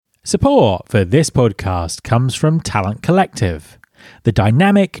Support for this podcast comes from Talent Collective, the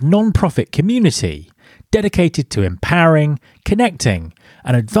dynamic non-profit community dedicated to empowering, connecting,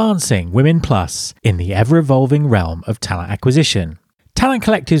 and advancing Women Plus in the ever-evolving realm of talent acquisition. Talent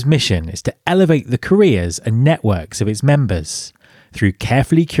Collective's mission is to elevate the careers and networks of its members through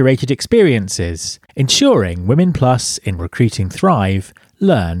carefully curated experiences, ensuring Women Plus in recruiting thrive,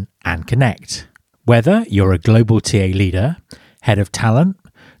 learn, and connect. Whether you're a global TA leader, head of talent,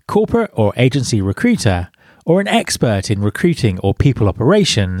 corporate or agency recruiter, or an expert in recruiting or people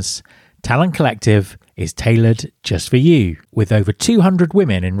operations, Talent Collective is tailored just for you. With over 200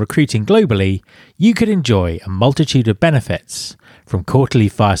 women in recruiting globally, you could enjoy a multitude of benefits, from quarterly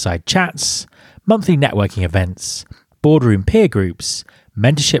fireside chats, monthly networking events, boardroom peer groups,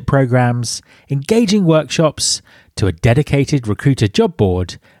 mentorship programs, engaging workshops, to a dedicated recruiter job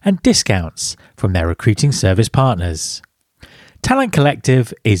board and discounts from their recruiting service partners. Talent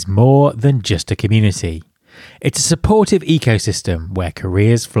Collective is more than just a community. It's a supportive ecosystem where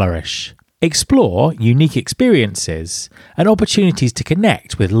careers flourish. Explore unique experiences and opportunities to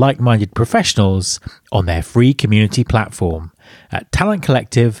connect with like-minded professionals on their free community platform at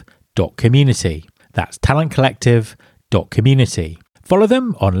talentcollective.community. That's talentcollective.community. Follow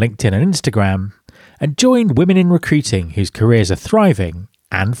them on LinkedIn and Instagram and join women in recruiting whose careers are thriving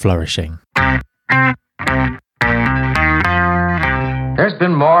and flourishing. There's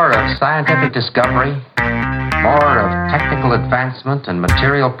been more of scientific discovery, more of technical advancement and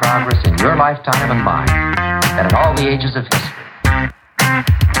material progress in your lifetime and mine than in all the ages of history.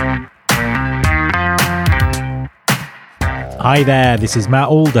 Hi there, this is Matt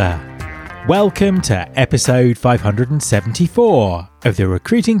Alder. Welcome to episode 574 of the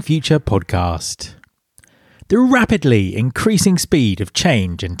Recruiting Future podcast. The rapidly increasing speed of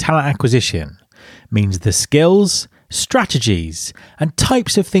change in talent acquisition means the skills, strategies, and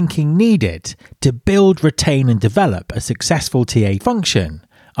types of thinking needed to build, retain, and develop a successful TA function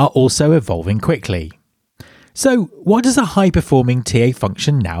are also evolving quickly. So, what does a high-performing TA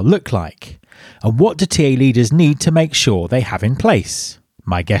function now look like? And what do TA leaders need to make sure they have in place?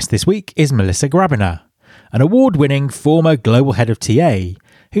 My guest this week is Melissa Grabiner, an award-winning former global head of TA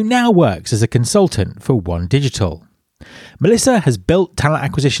who now works as a consultant for One Digital. Melissa has built talent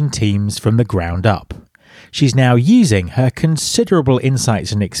acquisition teams from the ground up. She's now using her considerable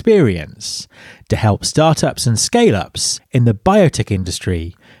insights and experience to help startups and scale-ups in the biotech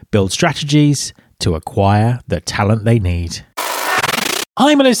industry build strategies to acquire the talent they need.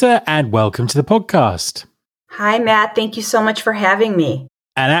 Hi, Melissa, and welcome to the podcast. Hi, Matt. Thank you so much for having me.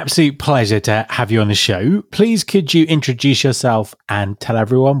 An absolute pleasure to have you on the show. Please, could you introduce yourself and tell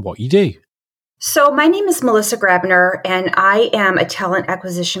everyone what you do? So my name is Melissa Grabiner, and I am a talent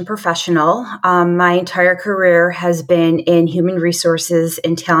acquisition professional. My entire career has been in human resources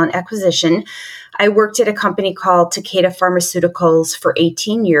and talent acquisition. I worked at a company called Takeda Pharmaceuticals for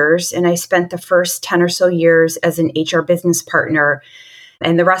 18 years, and I spent the first 10 or so years as an HR business partner.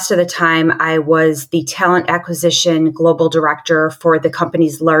 And the rest of the time, I was the talent acquisition global director for the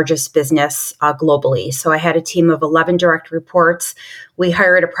company's largest business globally. So I had a team of 11 direct reports. We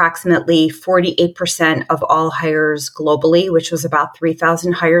hired approximately 48% of all hires globally, which was about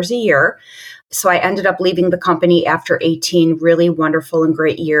 3,000 hires a year. So I ended up leaving the company after 18 really wonderful and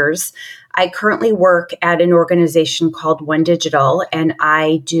great years. I currently work at an organization called One Digital, and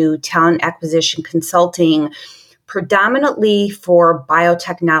I do talent acquisition consulting predominantly for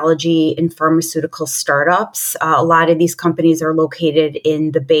biotechnology and pharmaceutical startups. A lot of these companies are located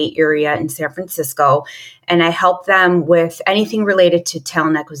in the Bay Area in San Francisco, and I help them with anything related to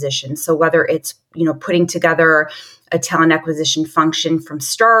talent acquisition. So whether it's, putting together a talent acquisition function from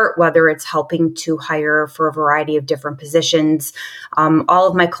start, whether it's helping to hire for a variety of different positions. All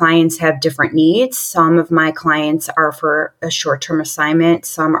of my clients have different needs. Some of my clients are for a short-term assignment.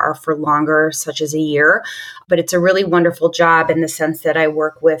 Some are for longer, such as a year. But it's a really wonderful job in the sense that I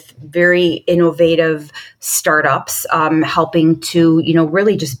work with very innovative startups, helping to,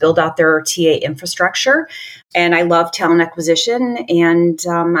 really just build out their TA infrastructure. And I love talent acquisition, and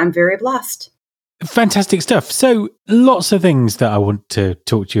I'm very blessed. Fantastic stuff. So lots of things that I want to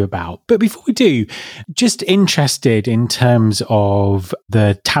talk to you about. But before we do, just interested in terms of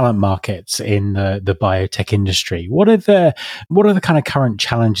the talent markets in the biotech industry. What are the kind of current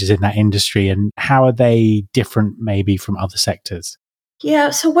challenges in that industry, and how are they different maybe from other sectors?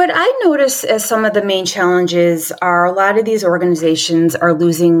 Yeah, so what I notice as some of the main challenges are a lot of these organizations are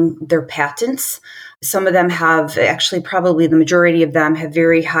losing their patents. Some of them have, actually probably the majority of them have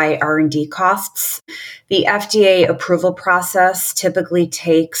very high R&D costs. The FDA approval process typically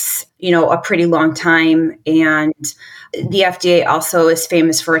takes, a pretty long time, and the FDA also is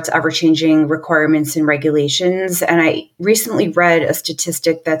famous for its ever-changing requirements and regulations. And I recently read a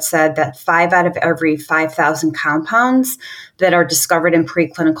statistic that said that 5 out of every 5,000 compounds that are discovered in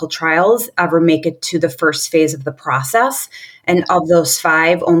preclinical trials ever make it to the first phase of the process. And of those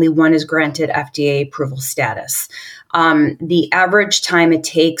 5, only 1 is granted FDA approval status. The average time it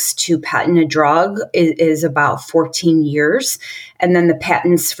takes to patent a drug is about 14 years. And then the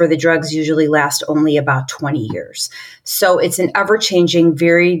patents for the drugs usually last only about 20 years. So it's an ever-changing,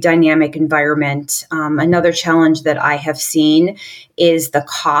 very dynamic environment. Another challenge that I have seen is the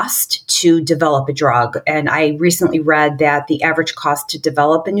cost to develop a drug. And I recently read that the average cost to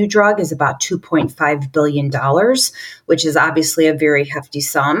develop a new drug is about $2.5 billion, which is obviously a very hefty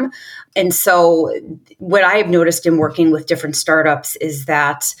sum. And so what I have noticed in working with different startups is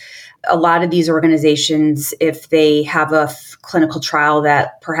that a lot of these organizations, if they have a clinical trial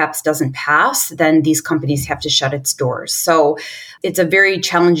that perhaps doesn't pass, then these companies have to shut its doors. So it's a very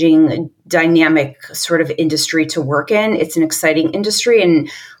challenging, dynamic sort of industry to work in. It's an exciting industry.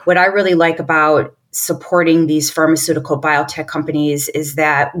 And what I really like about supporting these pharmaceutical biotech companies is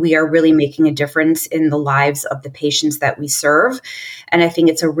that we are really making a difference in the lives of the patients that we serve. And I think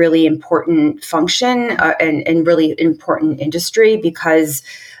it's a really important function and really important industry because,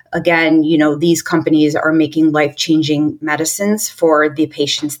 again, these companies are making life-changing medicines for the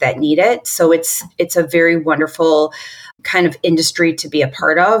patients that need it. So it's a very wonderful kind of industry to be a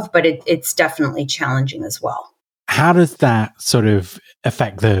part of, but it's definitely challenging as well. How does that sort of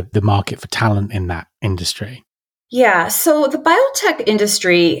affect the market for talent in that industry? Yeah, so the biotech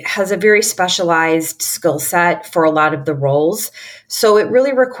industry has a very specialized skill set for a lot of the roles. So it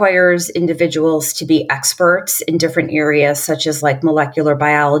really requires individuals to be experts in different areas, such as like molecular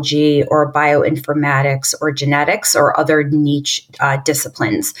biology or bioinformatics or genetics or other niche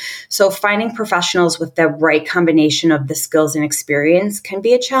disciplines. So finding professionals with the right combination of the skills and experience can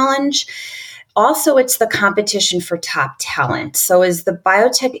be a challenge. Also, it's the competition for top talent. So as the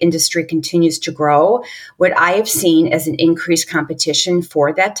biotech industry continues to grow, what I have seen is an increased competition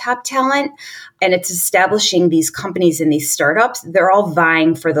for that top talent. And it's establishing these companies and these startups. They're all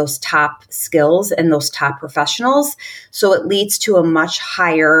vying for those top skills and those top professionals. So it leads to a much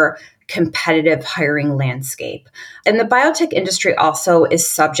higher competitive hiring landscape. And the biotech industry also is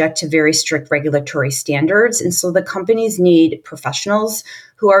subject to very strict regulatory standards. And so the companies need professionals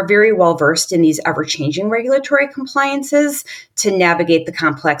who are very well versed in these ever-changing regulatory compliances to navigate the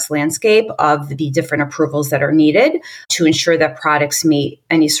complex landscape of the different approvals that are needed to ensure that products meet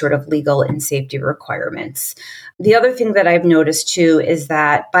any sort of legal and safety requirements. The other thing that I've noticed too is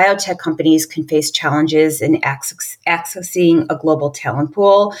that biotech companies can face challenges in accessing a global talent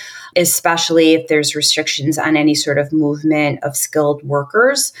pool, especially if there's restrictions on any sort of movement of skilled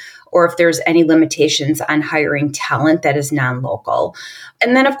workers, or if there's any limitations on hiring talent that is non-local.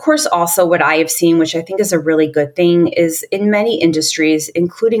 And then, of course, also what I have seen, which I think is a really good thing, is in many industries,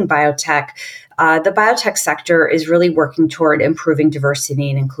 including biotech, the biotech sector is really working toward improving diversity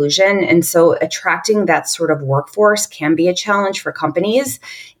and inclusion. And so attracting that sort of workforce can be a challenge for companies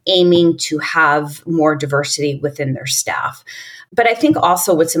aiming to have more diversity within their staff. But I think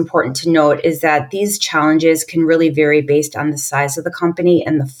also what's important to note is that these challenges can really vary based on the size of the company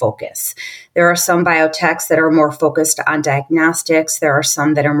and the focus. There are some biotechs that are more focused on diagnostics. There are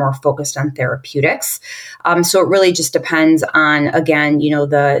some that are more focused on therapeutics. So it really just depends on, again,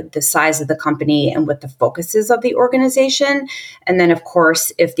 the size of the company and what the focus is of the organization. And then, of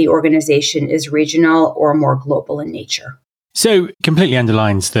course, if the organization is regional or more global in nature. So completely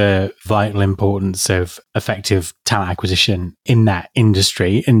underlines the vital importance of effective talent acquisition in that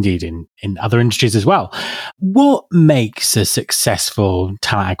industry, indeed in other industries as well. What makes a successful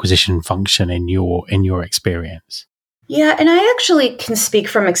talent acquisition function in your experience? Yeah, and I actually can speak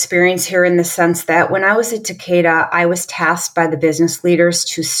from experience here in the sense that when I was at Takeda, I was tasked by the business leaders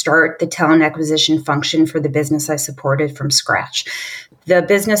to start the talent acquisition function for the business I supported from scratch. The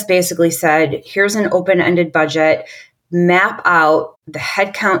business basically said, here's an open-ended budget. Map out the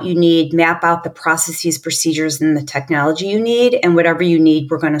headcount you need, map out the processes, procedures, and the technology you need, and whatever you need,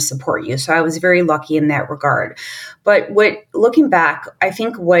 we're going to support you. So I was very lucky in that regard. But looking back, I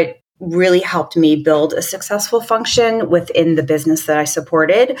think what really helped me build a successful function within the business that I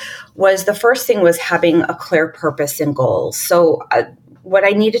supported was the first thing was having a clear purpose and goals. So what I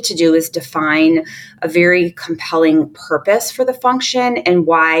needed to do is define a very compelling purpose for the function and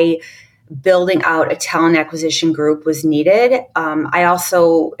why building out a talent acquisition group was needed. I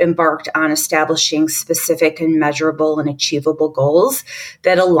also embarked on establishing specific and measurable and achievable goals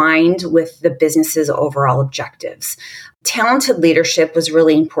that aligned with the business's overall objectives. Talented leadership was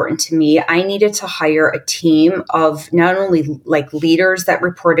really important to me. I needed to hire a team of not only like leaders that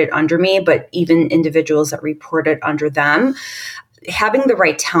reported under me, but even individuals that reported under them. Having the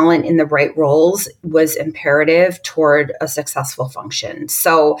right talent in the right roles was imperative toward a successful function.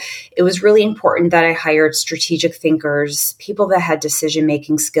 So it was really important that I hired strategic thinkers, people that had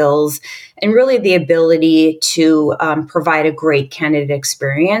decision-making skills, and really the ability to provide a great candidate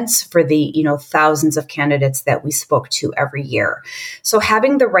experience for the thousands of candidates that we spoke to every year. So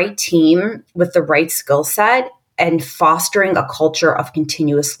having the right team with the right skill set and fostering a culture of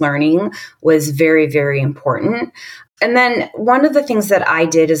continuous learning was very, very important. And then one of the things that I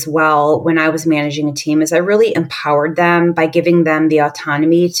did as well when I was managing a team is I really empowered them by giving them the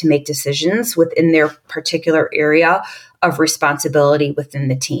autonomy to make decisions within their particular area of responsibility within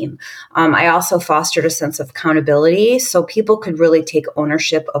the team. I also fostered a sense of accountability so people could really take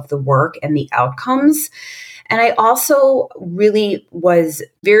ownership of the work and the outcomes. And I also really what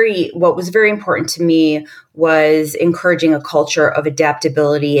was very important to me was encouraging a culture of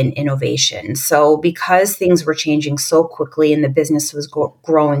adaptability and innovation. So because things were changing so quickly and the business was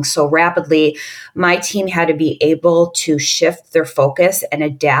growing so rapidly, my team had to be able to shift their focus and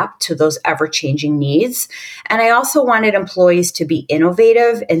adapt to those ever-changing needs. And I also wanted employees to be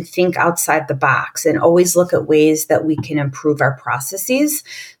innovative and think outside the box and always look at ways that we can improve our processes.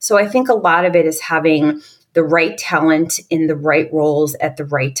 So I think a lot of it is having the right talent in the right roles at the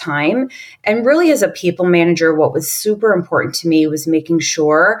right time. And really as a people manager, what was super important to me was making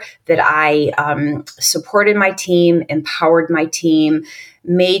sure that I supported my team, empowered my team,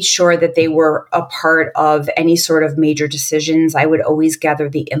 made sure that they were a part of any sort of major decisions. I would always gather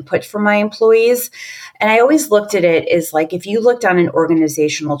the input from my employees. And I always looked at it as like, if you looked on an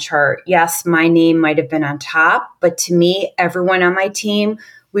organizational chart, yes, my name might have been on top, but to me, everyone on my team,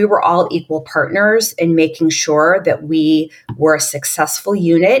 we were all equal partners in making sure that we were a successful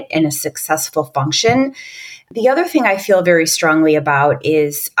unit and a successful function. The other thing I feel very strongly about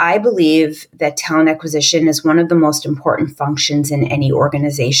is I believe that talent acquisition is one of the most important functions in any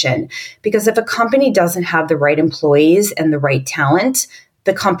organization, because if a company doesn't have the right employees and the right talent,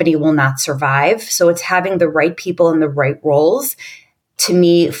 the company will not survive. So it's having the right people in the right roles, to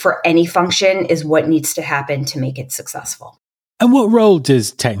me, for any function is what needs to happen to make it successful. And what role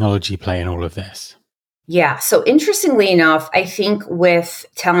does technology play in all of this? Yeah. So interestingly enough, I think with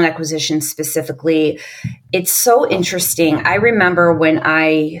talent acquisition specifically, it's so interesting. I remember when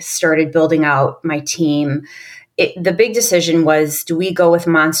I started building out my team, the big decision was, do we go with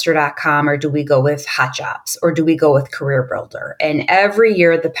Monster.com or do we go with HotJobs or do we go with CareerBuilder? And every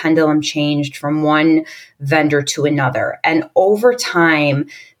year the pendulum changed from one vendor to another. And over time,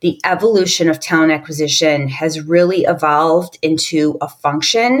 the evolution of talent acquisition has really evolved into a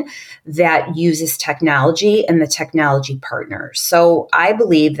function that uses technology and the technology partners. So I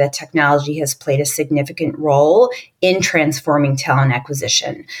believe that technology has played a significant role in transforming talent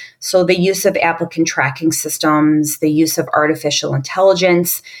acquisition. So the use of applicant tracking systems, the use of artificial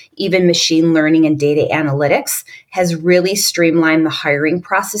intelligence, even machine learning and data analytics has really streamlined the hiring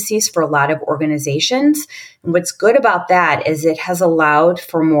processes for a lot of organizations. And what's good about that is it has allowed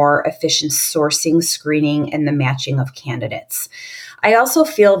for more efficient sourcing, screening, and the matching of candidates. I also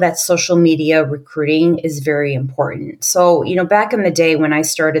feel that social media recruiting is very important. So, back in the day when I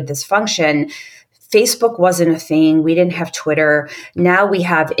started this function, Facebook wasn't a thing. We didn't have Twitter. Now we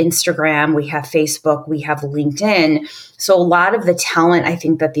have Instagram, we have Facebook, we have LinkedIn. So a lot of the talent I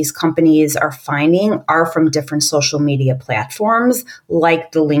think that these companies are finding are from different social media platforms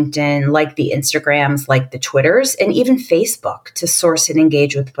like the LinkedIn, like the Instagrams, like the Twitters, and even Facebook to source and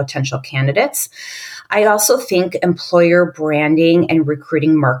engage with potential candidates. I also think employer branding and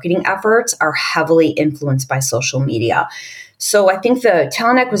recruiting marketing efforts are heavily influenced by social media. So I think the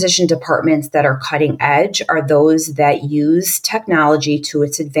talent acquisition departments that are cutting edge are those that use technology to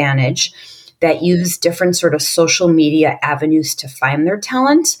its advantage, that use different sort of social media avenues to find their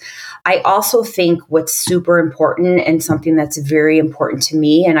talent. I also think what's super important and something that's very important to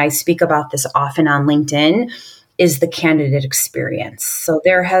me, and I speak about this often on LinkedIn, is the candidate experience. So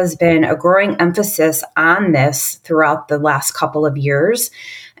there has been a growing emphasis on this throughout the last couple of years.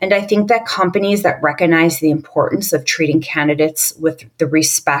 And I think that companies that recognize the importance of treating candidates with the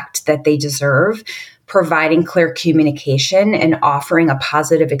respect that they deserve, providing clear communication and offering a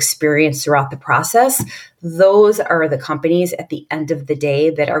positive experience throughout the process, those are the companies at the end of the day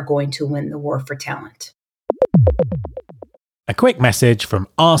that are going to win the war for talent. a quick message from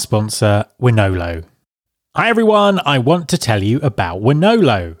our sponsor, Wonolo. Hi everyone, I want to tell you about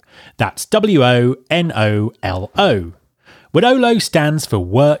Wonolo. That's Wonolo. Wonolo stands for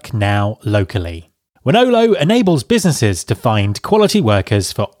Work Now Locally. Wonolo enables businesses to find quality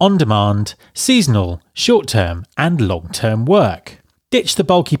workers for on-demand, seasonal, short-term and long-term work. Ditch the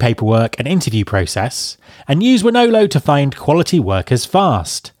bulky paperwork and interview process and use Wonolo to find quality workers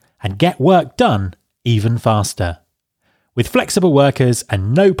fast and get work done even faster. With flexible workers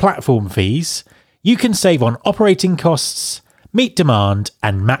and no platform fees, you can save on operating costs, meet demand,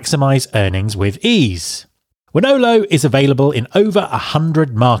 and maximise earnings with ease. Wonolo is available in over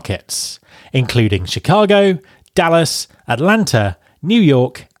 100 markets, including Chicago, Dallas, Atlanta, New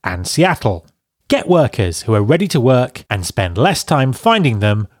York, and Seattle. Get workers who are ready to work and spend less time finding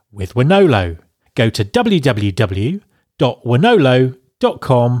them with Wonolo. Go to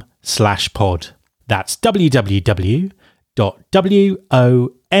www.wonolo.com/pod. That's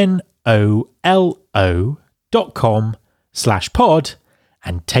www.wonolo.com/pod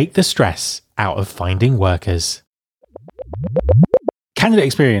and take the stress out of finding workers. Candidate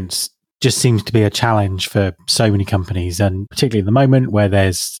experience just seems to be a challenge for so many companies, and particularly at the moment where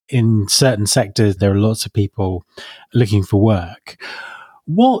there's, in certain sectors, there are lots of people looking for work.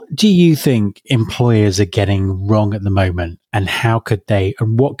 What do you think employers are getting wrong at the moment, and how could they do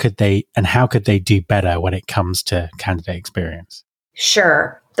better when it comes to candidate experience?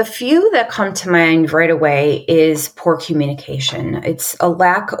 Sure. The few that come to mind right away is poor communication. It's a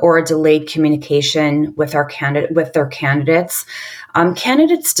lack or a delayed communication with their candidates.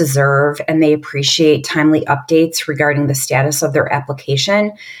 Candidates deserve and they appreciate timely updates regarding the status of their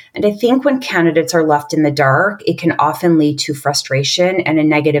application. And I think when candidates are left in the dark, it can often lead to frustration and a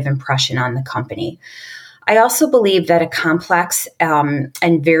negative impression on the company. I also believe that a complex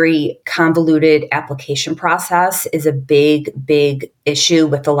and very convoluted application process is a big issue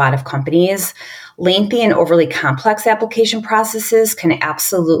with a lot of companies. Lengthy and overly complex application processes can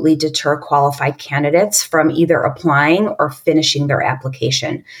absolutely deter qualified candidates from either applying or finishing their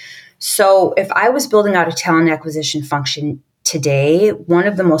application. So if I was building out a talent acquisition function today, one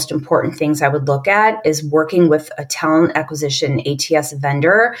of the most important things I would look at is working with a talent acquisition ATS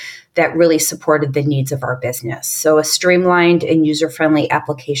vendor that really supported the needs of our business. So a streamlined and user-friendly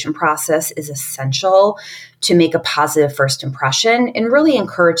application process is essential to make a positive first impression and really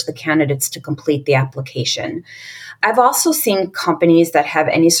encourage the candidates to complete the application. I've also seen companies that have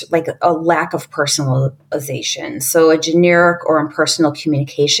a lack of personalization. So a generic or impersonal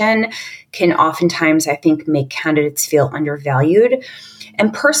communication can oftentimes, I think, make candidates feel undervalued.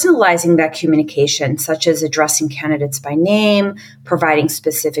 And personalizing that communication, such as addressing candidates by name, providing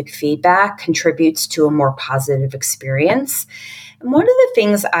specific feedback, contributes to a more positive experience. And one of the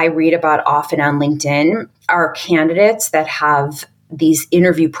things I read about often on LinkedIn are candidates that have these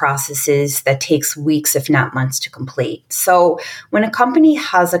interview processes that takes weeks, if not months, to complete. So when a company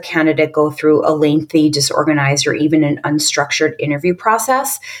has a candidate go through a lengthy, disorganized, or even an unstructured interview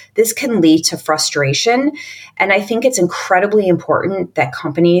process, this can lead to frustration. And I think it's incredibly important that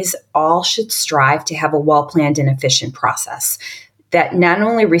companies all should strive to have a well-planned and efficient process that not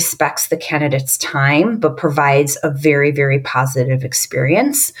only respects the candidate's time, but provides a very positive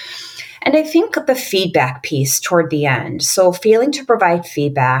experience. And I think the feedback piece toward the end. So failing to provide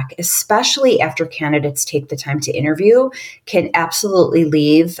feedback, especially after candidates take the time to interview, can absolutely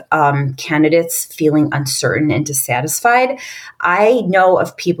leave candidates feeling uncertain and dissatisfied. I know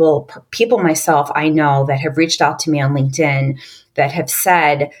of people myself I know that have reached out to me on LinkedIn that have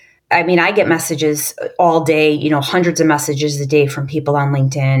said, I get messages all day, hundreds of messages a day from people on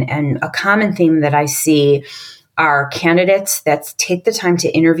LinkedIn. And a common theme that I see are candidates that take the time to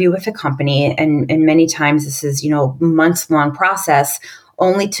interview with a company. And many times this is, months-long process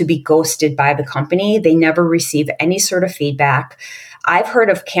only to be ghosted by the company. They never receive any sort of feedback. I've heard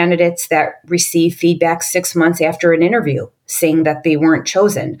of candidates that receive feedback 6 months after an interview saying that they weren't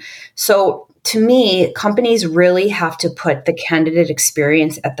chosen. So to me, companies really have to put the candidate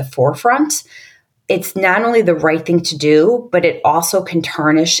experience at the forefront. It's not only the right thing to do, but it also can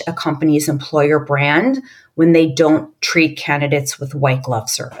tarnish a company's employer brand when they don't treat candidates with white glove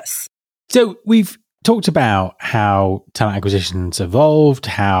service. So we've talked about how talent acquisition's evolved,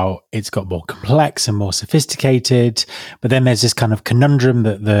 how it's got more complex and more sophisticated, but then there's this kind of conundrum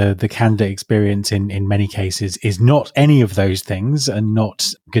that the candidate experience in many cases is not any of those things and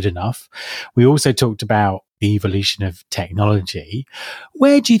not good enough. We also talked about the evolution of technology.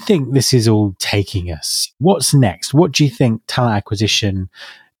 Where do you think this is all taking us? What's next? What do you think talent acquisition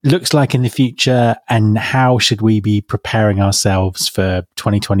looks like in the future, and how should we be preparing ourselves for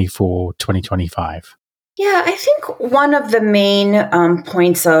 2024, 2025? Yeah, I think one of the main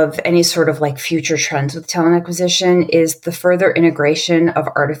points of any sort of like future trends with talent acquisition is the further integration of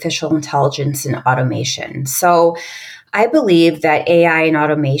artificial intelligence and automation. So I believe that AI and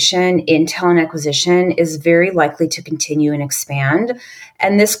automation in talent acquisition is very likely to continue and expand.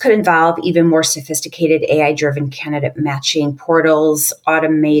 And this could involve even more sophisticated AI-driven candidate matching portals,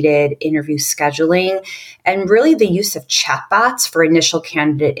 automated interview scheduling, and really the use of chatbots for initial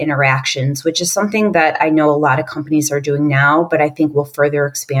candidate interactions, which is something that I know a lot of companies are doing now, but I think will further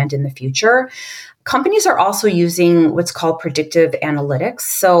expand in the future. Companies are also using what's called predictive analytics.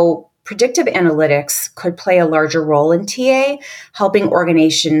 So predictive analytics could play a larger role in TA, helping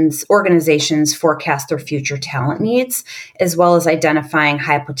organizations forecast their future talent needs, as well as identifying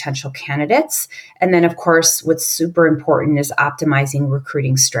high potential candidates. And then, of course, what's super important is optimizing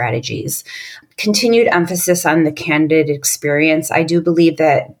recruiting strategies. Continued emphasis on the candidate experience. I do believe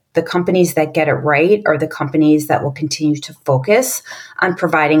that the companies that get it right are the companies that will continue to focus on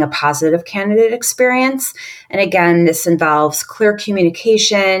providing a positive candidate experience. And again, this involves clear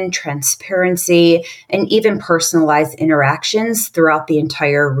communication, transparency, and even personalized interactions throughout the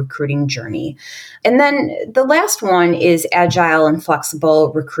entire recruiting journey. And then the last one is agile and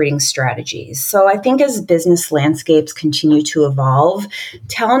flexible recruiting strategies. So I think as business landscapes continue to evolve,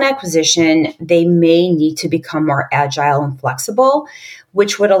 talent acquisition, they may need to become more agile and flexible,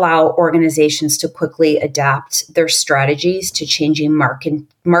 which would allow organizations to quickly adapt their strategies to changing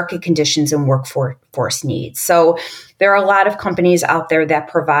market conditions and workforce needs. So there are a lot of companies out there that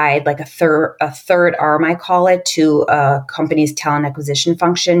provide like a third arm, I call it, to a company's talent acquisition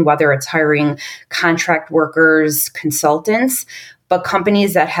function, whether it's hiring contract workers, consultants, but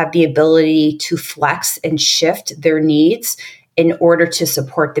companies that have the ability to flex and shift their needs in order to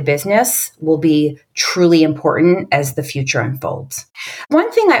support the business will be truly important as the future unfolds.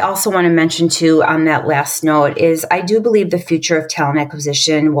 One thing I also want to mention too on that last note is I do believe the future of talent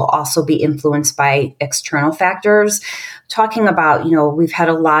acquisition will also be influenced by external factors. Talking about, we've had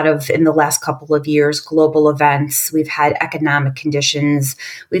a lot of, in the last couple of years, global events, we've had economic conditions,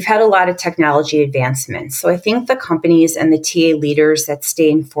 we've had a lot of technology advancements. So I think the companies and the TA leaders that stay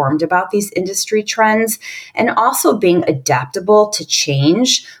informed about these industry trends and also being adaptable to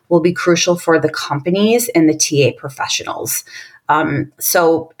change will be crucial for the companies and the TA professionals.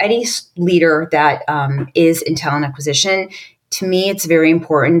 So any leader that is in talent acquisition, to me, it's very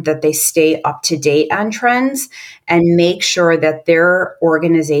important that they stay up to date on trends and make sure that their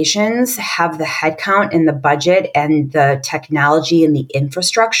organizations have the headcount and the budget and the technology and the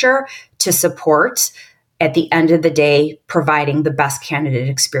infrastructure to support, at the end of the day, providing the best candidate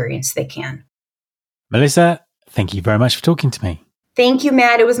experience they can. Melissa, thank you very much for talking to me. Thank you,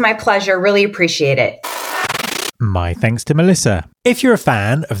 Matt. It was my pleasure. Really appreciate it. My thanks to Melissa. If you're a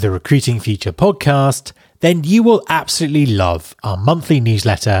fan of the Recruiting Future podcast, then you will absolutely love our monthly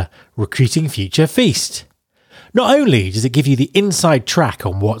newsletter, Recruiting Future Feast. Not only does it give you the inside track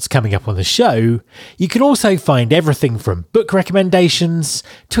on what's coming up on the show, you can also find everything from book recommendations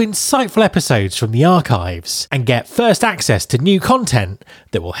to insightful episodes from the archives and get first access to new content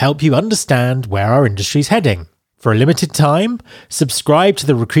that will help you understand where our industry's heading. For a limited time, subscribe to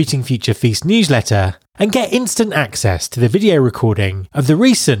the Recruiting Future Feast newsletter and get instant access to the video recording of the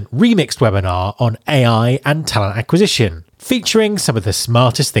recent remixed webinar on AI and talent acquisition, featuring some of the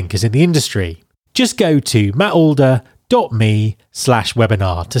smartest thinkers in the industry. Just go to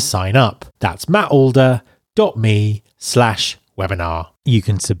mattalder.me/webinar to sign up. That's mattalder.me/webinar. You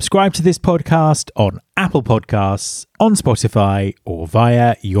can subscribe to this podcast on Apple Podcasts, on Spotify, or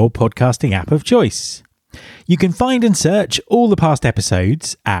via your podcasting app of choice. You can find and search all the past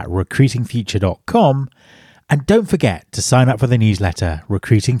episodes at recruitingfuture.com, and don't forget to sign up for the newsletter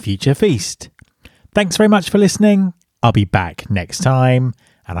Recruiting Future Feast. Thanks very much for listening. I'll be back next time,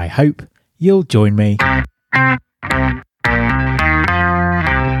 and I hope you'll join me.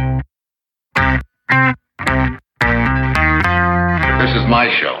 This is my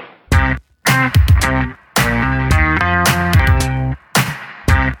show.